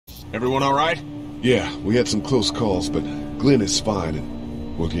Everyone all right? Yeah, we had some close calls, but Glenn is fine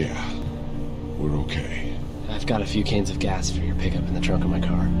and, well, yeah, we're okay. I've got a few cans of gas for your pickup in the trunk of my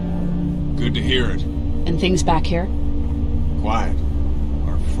car. Good to hear it. And things back here? Quiet.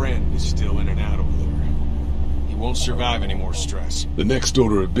 Our friend is still in and out over there. He won't survive any more stress. The next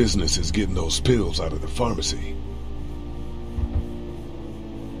order of business is getting those pills out of the pharmacy.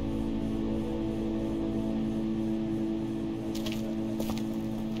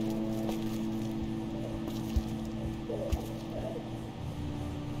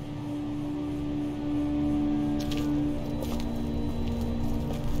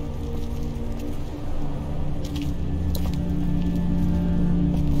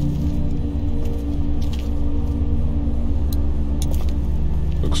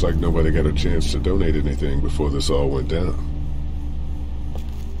 Looks like nobody got a chance to donate anything before this all went down.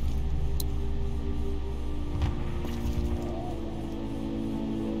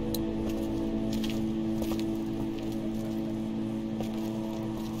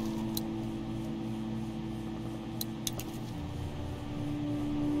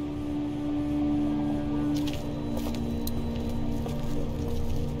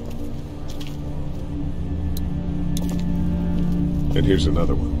 And here's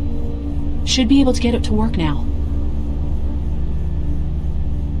another one. Should be able to get it to work now.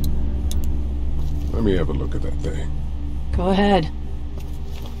 Let me have a look at that thing. Go ahead.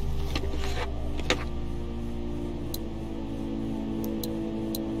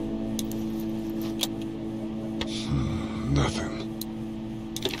 Nothing.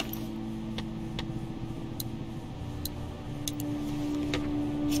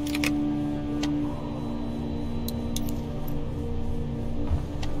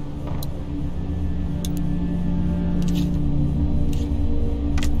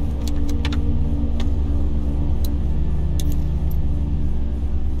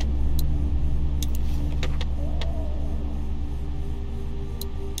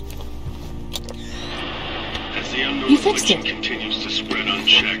 You fixed it. Continues to spread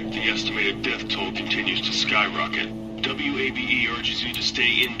unchecked. The estimated death toll continues to skyrocket. WABE urges you to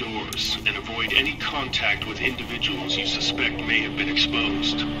stay indoors and avoid any contact with individuals you suspect may have been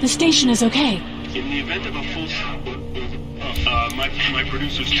exposed. The station is okay. In the event of a full... my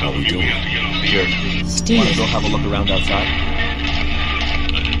producer's telling me we have to get off the air. Steve. Want to go have a look around outside?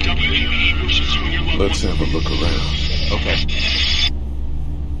 WABE wishes you and your loved Let's ones... have a look around. Okay.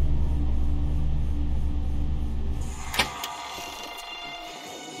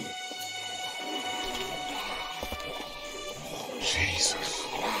 Jesus.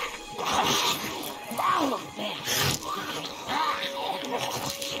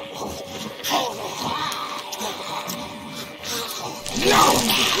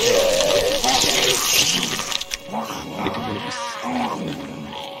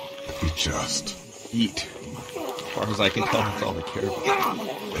 You just Eat. As far as I can tell, that's all they care about.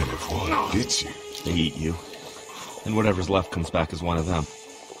 and if one gets you, They eat you. And whatever's left comes back as one of them.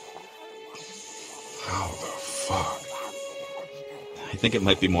 how the fuck? I think it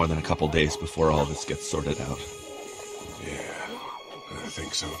might be more than a couple days before all this gets sorted out. Yeah, I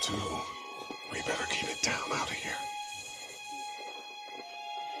think so too. We better keep it down out of here.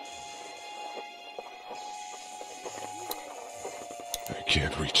 I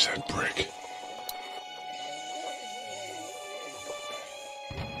can't reach that brick.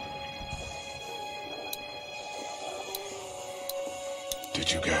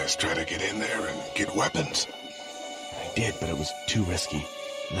 Did you guys try to get in there and get weapons? I did, but it was too risky.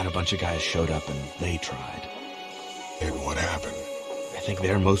 And then a bunch of guys showed up and they tried. And what happened? I think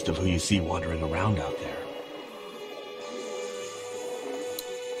they're most of who you see wandering around out there.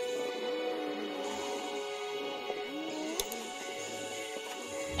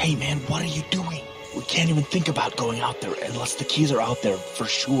 Hey man, what are you doing? We can't even think about going out there unless the keys are out there for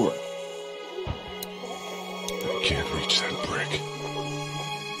sure. I can't reach that brick.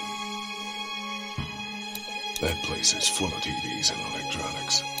 That place is full of TVs and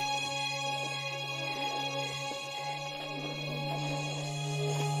electronics.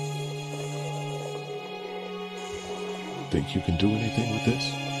 Think you can do anything with this?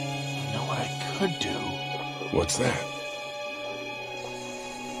 You know what I could do? What's that?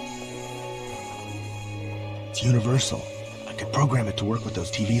 It's universal. I could program it to work with those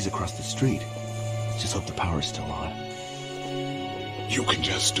TVs across the street. Just hope the power's still on. You can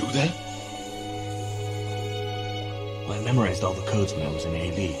just do that? Well, I memorized all the codes when I was in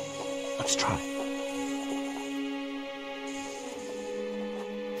AV. Let's try.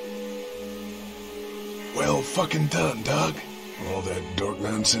 Well fucking done, Doug. All that dork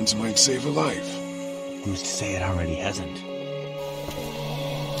nonsense might save a life. Who's to say it already hasn't?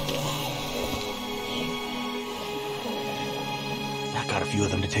 got a few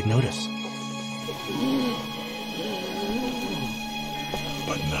of them to take notice.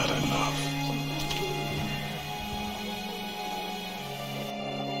 But not enough.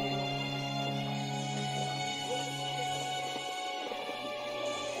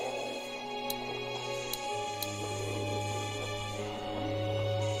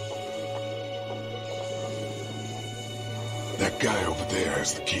 That guy over there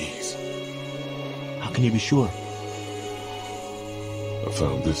has the keys. How can you be sure? I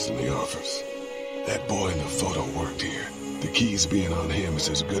found this in the office. That boy in the photo worked here. The keys being on him is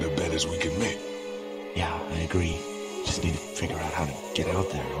as good a bet as we can make. Yeah, I agree. Just need to figure out how to get out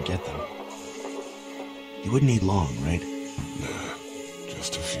there and get them. You wouldn't need long, right? Nah,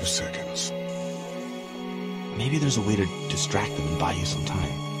 just a few seconds. Maybe there's a way to distract them and buy you some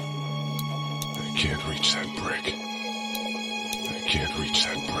time. I can't reach that brick. I can't reach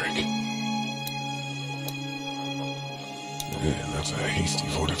that brick. Man, that's a hasty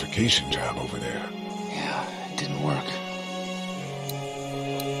fortification job over there. Yeah, it didn't work.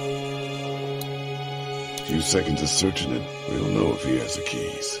 A few seconds of searching it, we'll know if he has the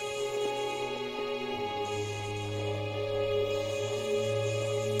keys.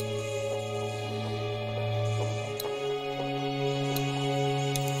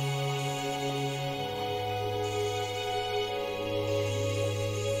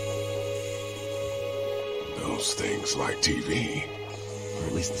 Those things like TV. Or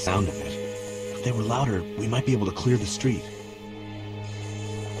at least the sound of it. If they were louder, we might be able to clear the street.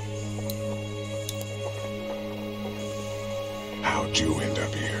 How'd you end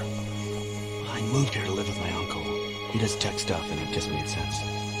up here? I moved here to live with my uncle. He does tech stuff, and it just made sense.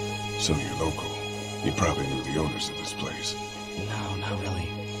 So you're local. You probably knew the owners of this place. No, not really.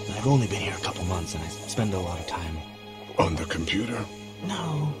 I've only been here a couple months, and I spend a lot of time... On the computer?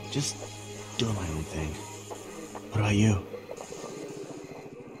 No, just doing my own thing. What about you?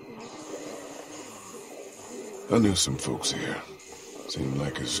 I knew some folks here. Seemed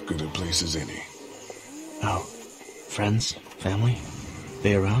like as good a place as any. Oh, friends? Family?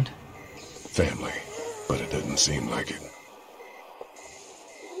 They around? Family, but it doesn't seem like it.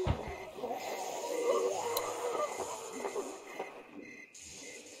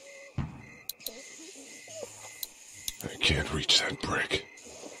 I can't reach that brick.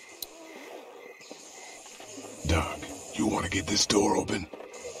 Doc, you want to get this door open?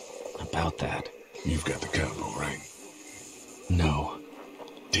 About that. You've got the combo, right? No.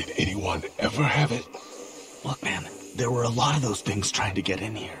 Did anyone ever have it? Look, man, there were a lot of those things trying to get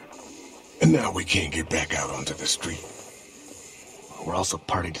in here. And now we can't get back out onto the street. We're also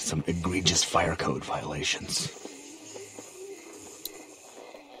party to some egregious fire code violations.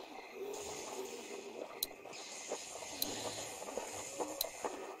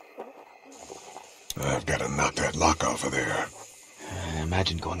 I've got to knock that lock off of there. I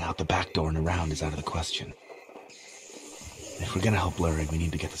imagine going out the back door and around is out of the question. If we're gonna help Lurig, we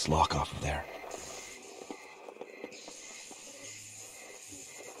need to get this lock off of there.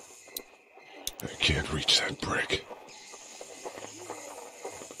 I can't reach that brick.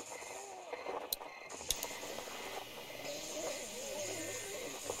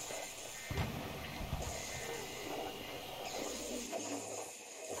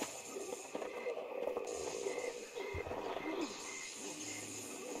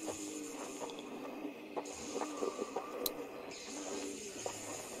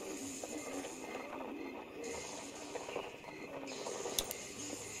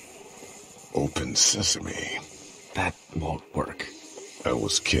 Open sesame. That won't work. I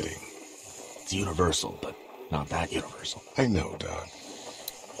was kidding. It's universal, but not that universal. I know, Doc.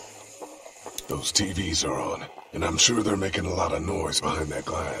 Those TVs are on, and I'm sure they're making a lot of noise behind that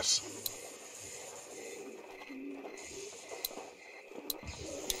glass.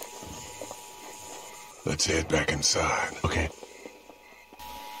 Let's head back inside. Okay.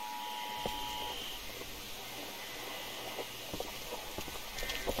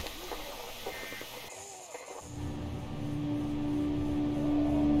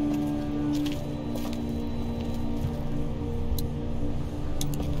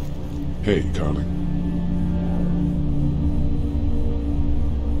 Hey, Carly.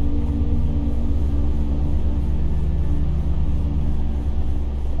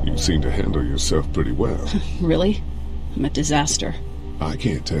 You seem to handle yourself pretty well. Really? I'm a disaster. I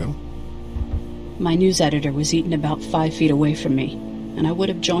can't tell. My news editor was eaten about 5 feet away from me, and I would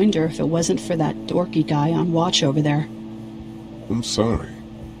have joined her if it wasn't for that dorky guy on watch over there. I'm sorry.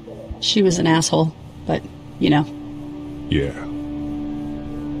 She was an asshole, but, you know. Yeah.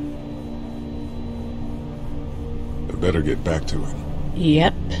 I better get back to it.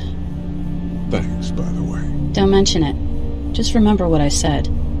 Yep. Thanks, by the way. Don't mention it. Just remember what I said.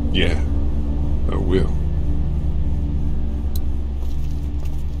 Yeah, I will.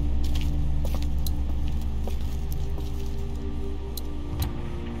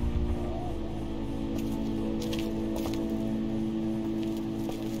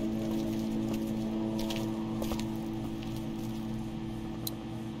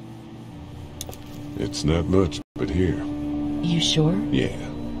 It's not much, but here. You sure? Yeah,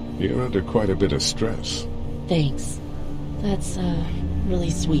 you're under quite a bit of stress. Thanks. That's, really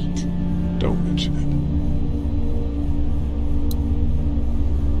sweet. Don't mention it.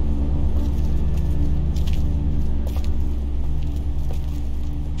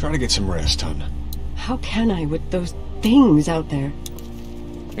 Try to get some rest, hon. How can I with those things out there?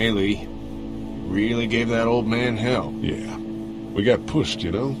 Hey, Lee. Really gave that old man hell. Yeah. We got pushed,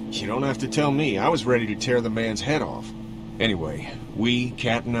 you know? You don't have to tell me. I was ready to tear the man's head off. Anyway, we,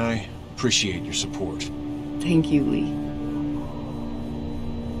 Kat and I, appreciate your support. Thank you, Lee.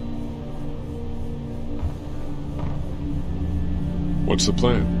 What's the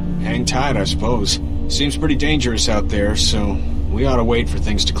plan? Hang tight, I suppose. Seems pretty dangerous out there, so we ought to wait for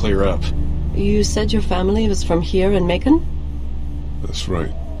things to clear up. You said your family was from here in Macon? That's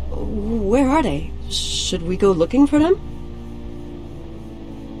right. Where are they? Should we go looking for them?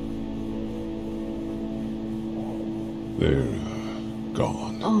 They're,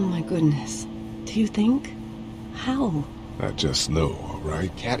 gone. Oh my goodness. Do you think? How? I just know, all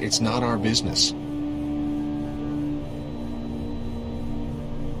right? Kat, it's not our business.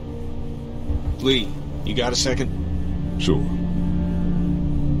 Lee, you got a second? Sure.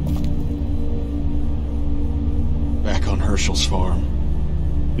 Back on Herschel's farm.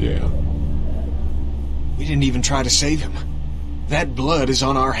 Yeah. We didn't even try to save him. That blood is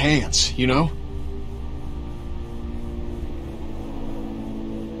on our hands, you know?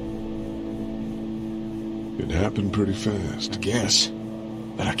 It happened pretty fast. I guess.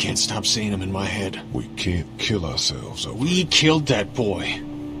 But I can't stop seeing him in my head. We can't kill ourselves over We killed that boy.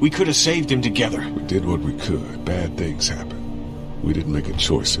 We could have saved him together. We did what we could. Bad things happen. We didn't make a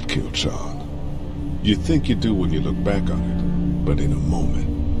choice that killed Sean. You think you do when you look back on it. But in a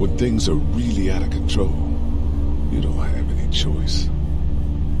moment, when things are really out of control, you don't have any choice.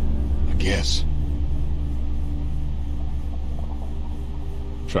 I guess.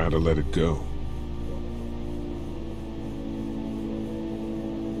 Try to let it go.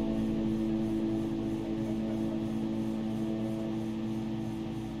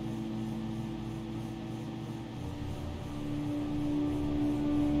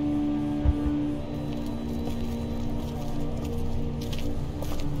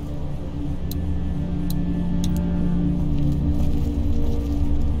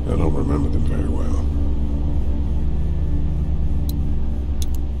 I don't remember them very well.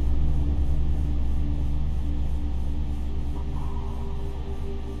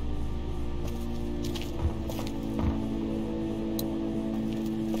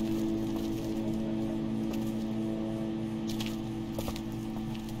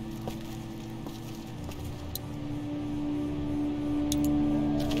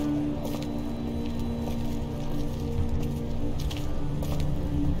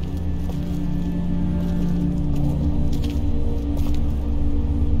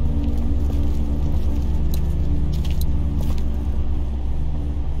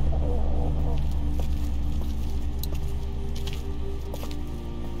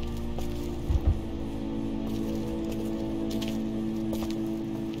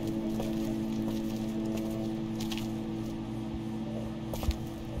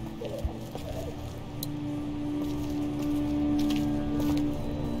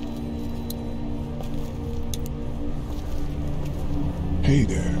 Hey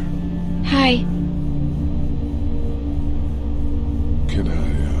there. Hi. Can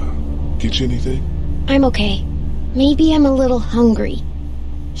I, get you anything? I'm okay. Maybe I'm a little hungry.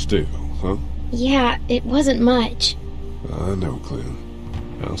 Still, huh? Yeah, it wasn't much. I know, Clem.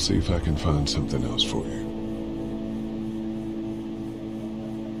 I'll see if I can find something else for you.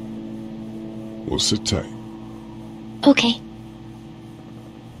 We'll sit tight. Okay.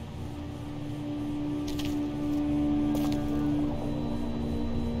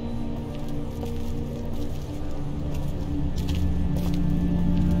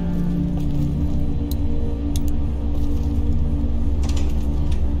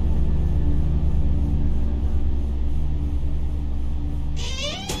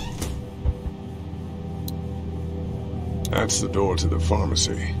 That's the door to the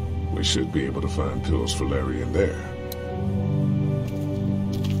pharmacy. We should be able to find pills for Larry in there.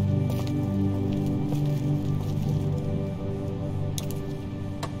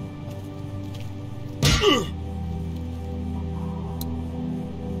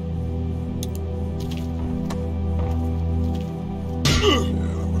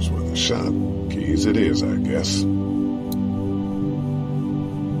 shop. Keys it is, I guess.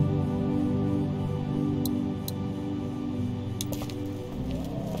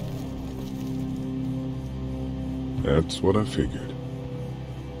 That's what I figured.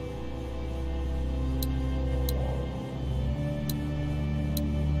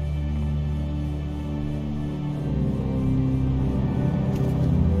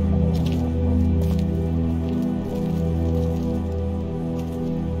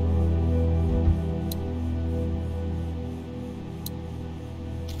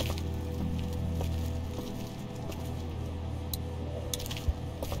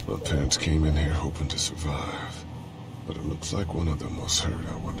 My parents came in here hoping to survive. But it looks like one of them was hurt.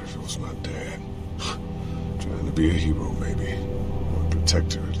 I wonder if it was my dad. Trying to be a hero, maybe. Or a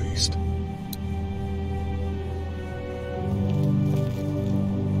protector, at least.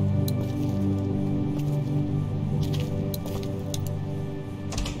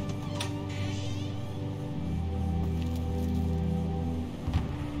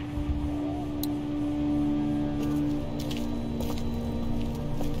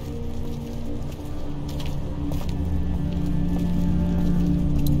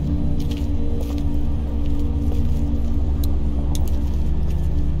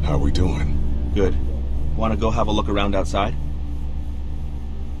 How we doing? Good. Want to go have a look around outside?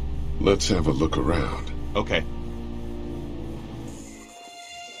 Let's have a look around. Okay.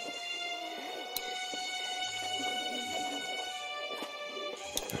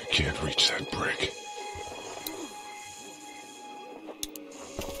 I can't reach that brick.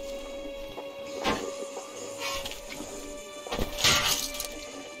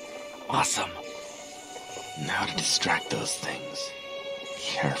 Awesome. Now to distract those things.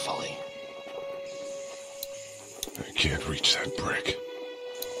 Carefully. I can't reach that brick.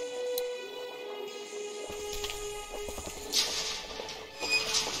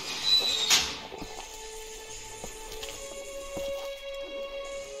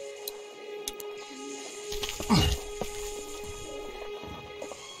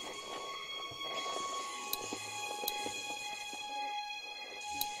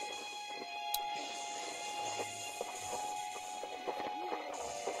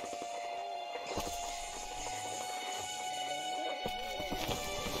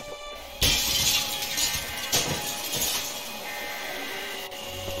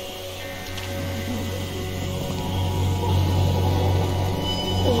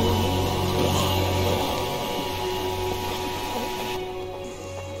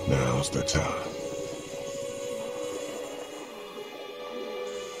 Now's the time.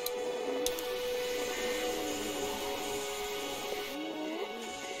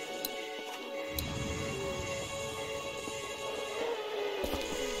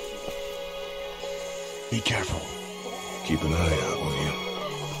 Be careful. Keep an eye out, will you?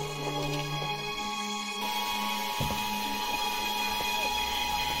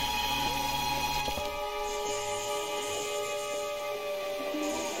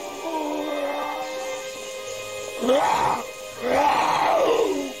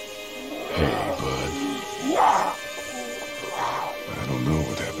 Hey, bud. I don't know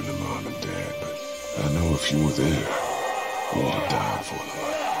what happened to Mom and Dad, but I know if you were there, you would have died for them.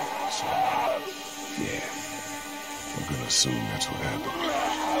 So, yeah, I'm gonna assume that's what happened.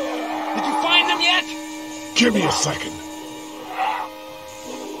 Did you find them yet? Give me a second.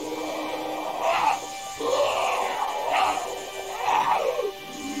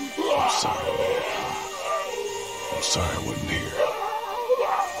 I'm sorry, man. I'm sorry I wasn't here.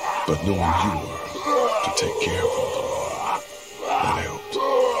 But knowing you were to take care of them, that helped.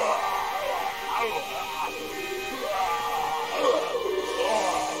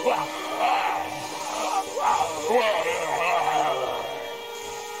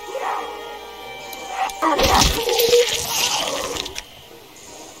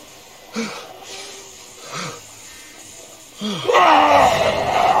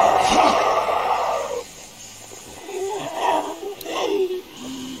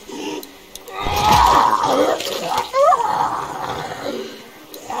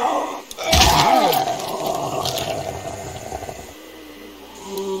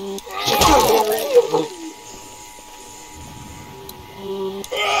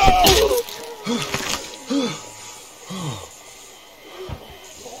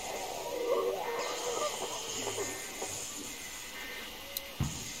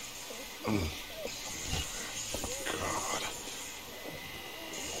 God.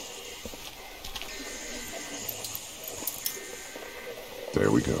 There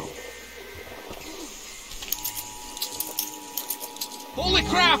we go. Holy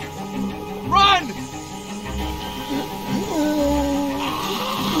crap! Run!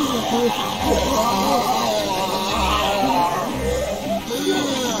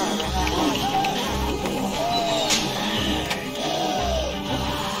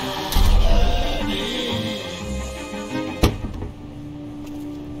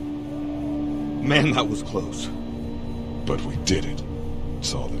 Man, that was close. But we did it.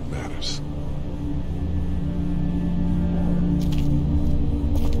 It's all that matters.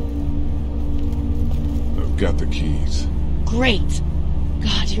 I've got the keys. Great.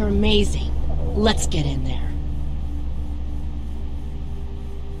 God, you're amazing. Let's get in there.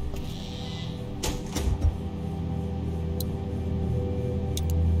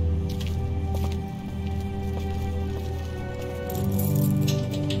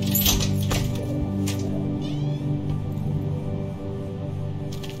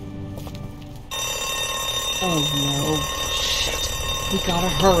 Oh no. Shit. We gotta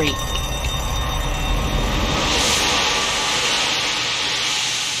hurry.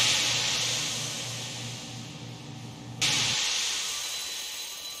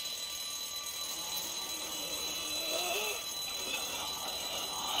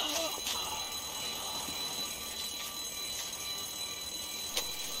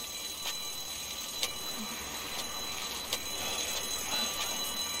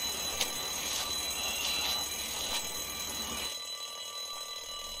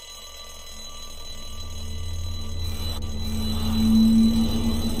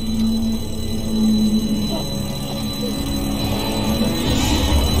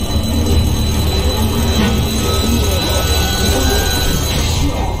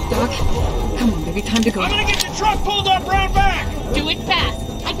 Time to go. I'm gonna get the truck pulled up round back! Do it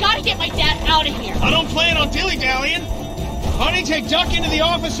fast. I gotta get my dad out of here. I don't plan on dilly-dallying. Honey, take Duck into the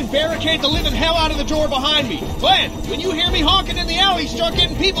office and barricade the living hell out of the door behind me. Glenn, when you hear me honking in the alley, start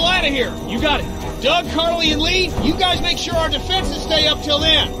getting people out of here. You got it. Doug, Carly, and Lee, you guys make sure our defenses stay up till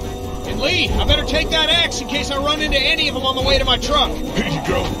then. And Lee, I better take that axe in case I run into any of them on the way to my truck. Here you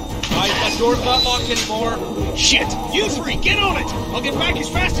go. That door's not locked anymore. Shit! You three, get on it! I'll get back as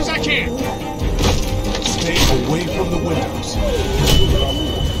fast as I can. Stay away from the windows.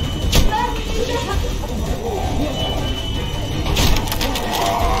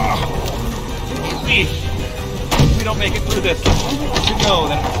 Lee, if we don't make it through this, you should know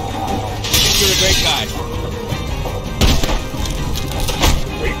that you're a great guy.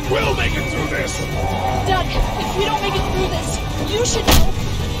 We will make it through this. Doug, if we don't make it through this, you should know.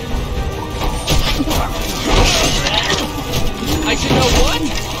 I should know what?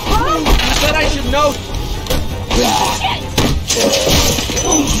 Huh? You said I should know.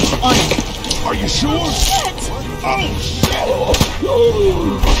 Are you sure? Shit! Oh, shit!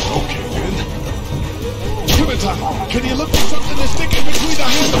 Okay, then. Clementine, can you look for something to stick in between the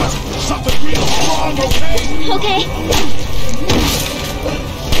handles? Something real strong, okay? Okay.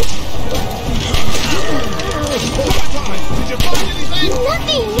 Clementine, did you find anything?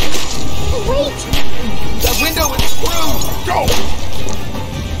 Nothing. Wait. That window is screwed. Go!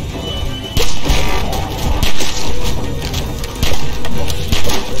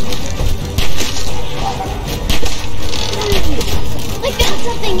 I got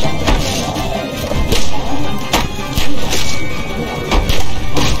something.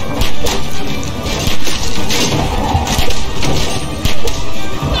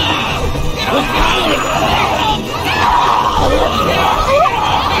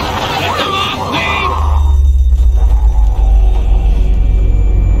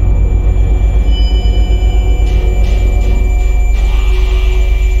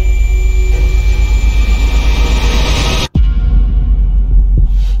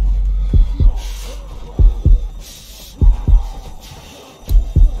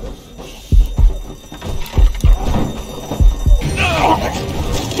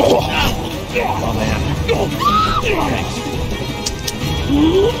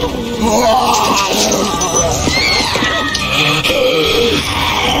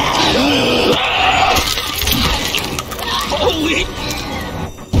 Holy!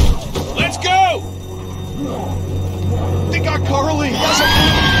 Let's go! They got Carly! You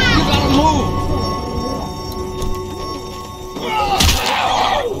gotta move!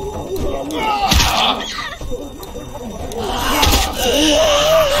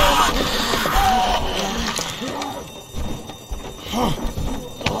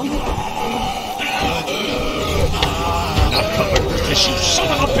 You son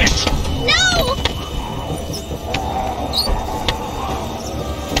of a bitch! No!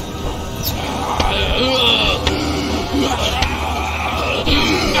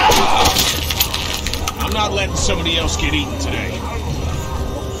 I'm not letting somebody else get eaten today.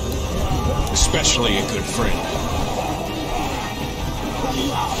 Especially a good friend.